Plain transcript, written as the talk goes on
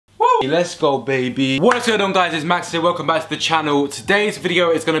Let's go, baby. What is going on, guys? It's Max here. Welcome back to the channel. Today's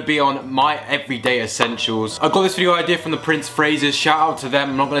video is going to be on my everyday essentials. I got this video idea from the Prince Frasers. Shout out to them.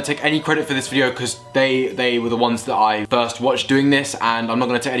 I'm not going to take any credit for this video because they were the ones that I first watched doing this, and I'm not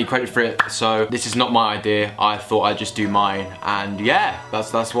going to take any credit for it. So this is not my idea. I thought I'd just do mine, and yeah,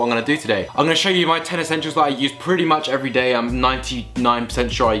 that's what I'm going to do today. I'm going to show you my 10 essentials that I use pretty much every day. I'm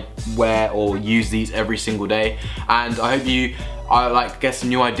 99% sure I wear or use these every single day, and I hope you get some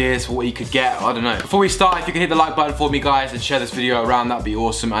new ideas for what you could get. I don't know. Before we start, if you could hit the like button for me, guys, and share this video around, that'd be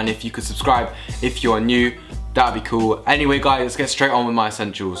awesome. And if you could subscribe if you're new, that'd be cool. Anyway, guys, let's get straight on with my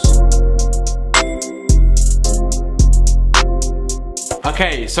essentials.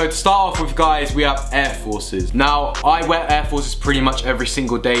 Okay, so to start off with, guys, we have Air Forces. Now, I wear Air Forces pretty much every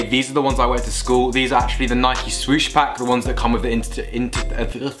single day. These are the ones I wear to school. These are actually the Nike swoosh pack, the ones that come with the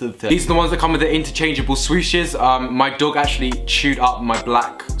these are the ones that come with the interchangeable swooshes. My dog actually chewed up my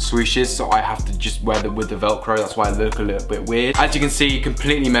black swooshes, so I have to just wear them with the Velcro. That's why I look a little bit weird. As you can see,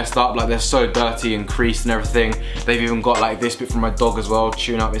 completely messed up. Like, they're so dirty and creased and everything. They've even got like this bit from my dog as well,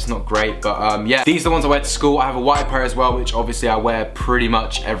 chewing up. It's not great, but yeah. These are the ones I wear to school. I have a white pair as well, which obviously I wear pretty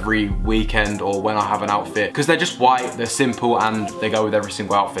much every weekend or when I have an outfit, because they're just white, they're simple, and they go with every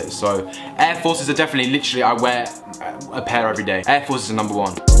single outfit. So Air Forces are definitely, literally, I wear a pair every day. Air Forces are number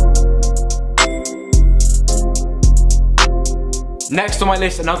one. Next on my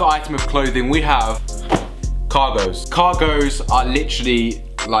list, another item of clothing, we have cargos. Cargos are literally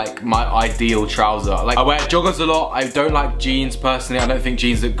like my ideal trouser. Like, I wear joggers a lot. I don't like jeans personally. I don't think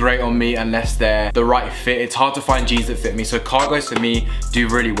jeans look great on me unless they're the right fit. It's hard to find jeans that fit me, so cargos for me do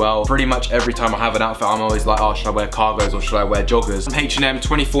really well. Pretty much every time I have an outfit, I'm always like, oh, should I wear cargos or should I wear joggers? H&M,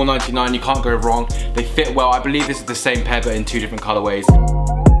 $24.99, you can't go wrong. They fit well. I believe this is the same pair but in 2 different colorways.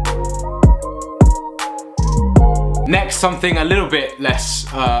 Next, something a little bit less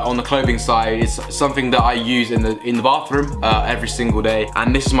on the clothing side is something that I use in the bathroom every single day,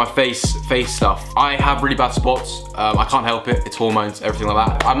 and this is my face stuff. I have really bad spots. I can't help it. It's hormones, everything like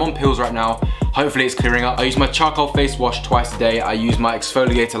that. I'm on pills right now. Hopefully it's clearing up. I use my charcoal face wash twice a day. I use my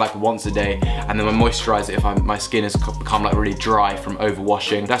exfoliator like once a day, and then my moisturizer if my skin has become like really dry from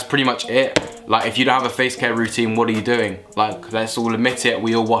overwashing. That's pretty much it. Like, if you don't have a face care routine, what are you doing? Like, let's all admit it,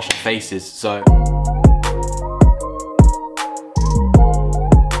 we all wash our faces, so.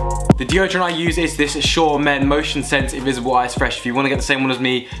 The deodorant I use is this Sure Men Motion Sense Invisible Ice Fresh. If you want to get the same one as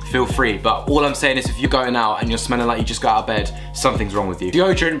me, feel free. But all I'm saying is, if you're going out and you're smelling like you just got out of bed, something's wrong with you.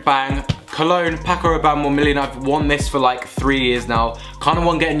 Deodorant, bang. Cologne, Paco Rabanne 1 Million. I've worn this for like 3 years now. Kind of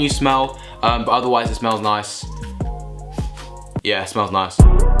want to get a new smell, but otherwise it smells nice. Yeah, it smells nice.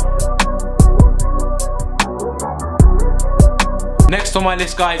 Next on my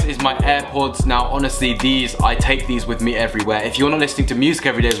list, guys, is my AirPods. Now, honestly, I take these with me everywhere. If you're not listening to music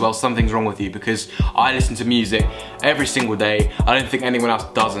every day as well, something's wrong with you, because I listen to music every single day. I don't think anyone else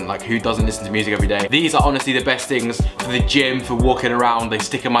doesn't. Like, who doesn't listen to music every day? These are honestly the best things for the gym, for walking around. They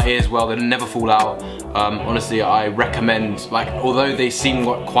stick in my ears well, they never fall out. Honestly, I recommend, like, although they seem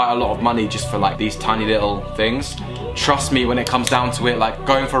like quite a lot of money just for like these tiny little things, trust me, when it comes down to it, like,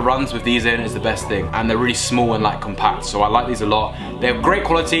 going for runs with these in is the best thing. And they're really small and like compact, so I like these a lot. They have great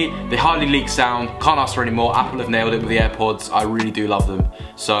quality, they hardly leak sound, can't ask for any more. Apple have nailed it with the AirPods. I really do love them.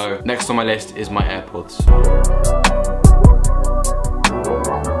 So next on my list is my AirPods.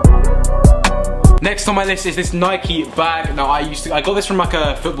 Next on my list is this Nike bag. Now, I got this from like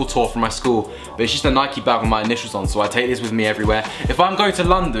a football tour from my school, but it's just a Nike bag with my initials on, so I take this with me everywhere. If I'm going to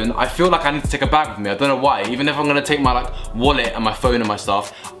London, I feel like I need to take a bag with me. I don't know why. Even if I'm gonna take my like wallet and my phone and my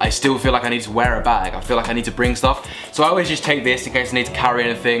stuff, I still feel like I need to wear a bag. I feel like I need to bring stuff. So I always just take this in case I need to carry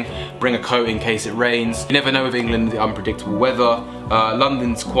anything, bring a coat in case it rains. You never know with England, the unpredictable weather.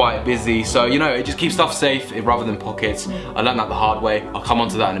 London's quite busy, so you know, it just keeps stuff safe rather than pockets. I learned that the hard way. I'll come on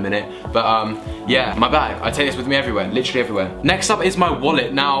to that in a minute. But yeah, my bag. I take this with me everywhere, literally everywhere. Next up is my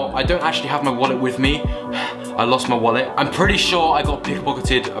wallet. Now, I don't actually have my wallet with me. I lost my wallet. I'm pretty sure I got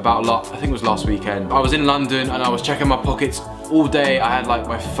pickpocketed about I think it was last weekend. I was in London and I was checking my pockets all day. I had like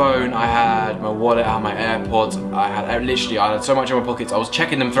my phone, I had my wallet, I had my AirPods, I had so much in my pockets. I was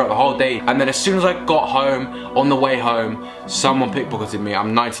checking them throughout the whole day, and then as soon as I got home, on the way home, someone pickpocketed me.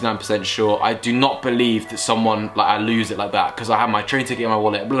 I'm 99% sure. I do not believe that someone, like, I lose it like that, because I have my train ticket in my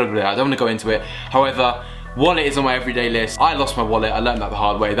wallet, blah, blah, blah. I don't want to go into it. However, wallet is on my everyday list. I lost my wallet, I learned that the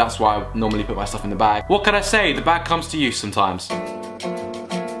hard way. That's why I normally put my stuff in the bag. What can I say? The bag comes to use sometimes.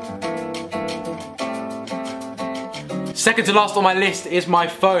 Second to last on my list is my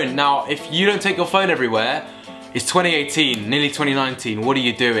phone. Now, if you don't take your phone everywhere, It's 2018, nearly 2019. What are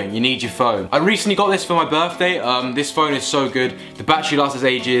you doing? You need your phone. I recently got this for my birthday. This phone is so good. The battery lasts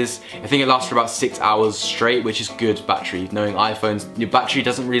ages. I think it lasts for about 6 hours straight, which is good battery. Knowing iPhones, your battery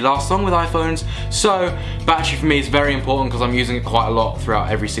doesn't really last long with iPhones. So battery for me is very important because I'm using it quite a lot throughout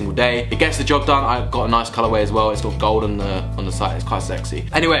every single day. It gets the job done. I've got a nice colorway as well. It's got gold on the side. It's quite sexy.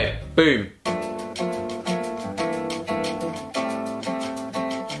 Anyway, boom.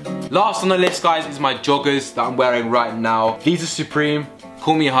 Last on the list, guys, is my joggers that I'm wearing right now. These are Supreme.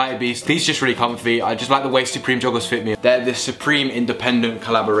 Call me a hype beast. These are just really comfy. I just like the way Supreme joggers fit me. They're the Supreme independent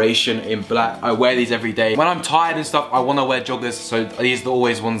collaboration in black. I wear these every day. When I'm tired and stuff, I want to wear joggers, so these are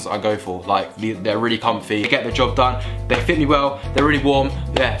always ones I go for. Like, they're really comfy. They get the job done. They fit me well. They're really warm.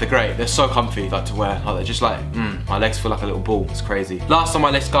 Yeah, they're great. They're so comfy, like, to wear. Like, they're just like, my legs feel like a little ball. It's crazy. Last on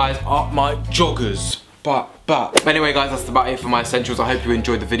my list, guys, are my joggers. But anyway, guys, that's about it for my essentials. I hope you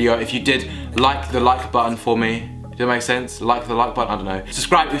enjoyed the video. If you did, like the like button for me. Does that make sense? Like the like button, I don't know.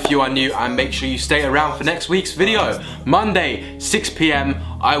 Subscribe if you are new, and make sure you stay around for next week's video. Monday, 6 PM.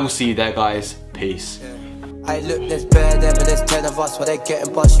 I will see you there, guys. Peace. Hey, look, there's bare there, but there's 10 of us. While they're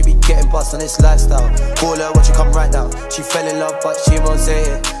getting bust, she be getting bust on this lifestyle. Call her, watch her come right now. She fell in love, but she won't say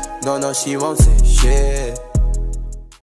it. No, she won't say shit.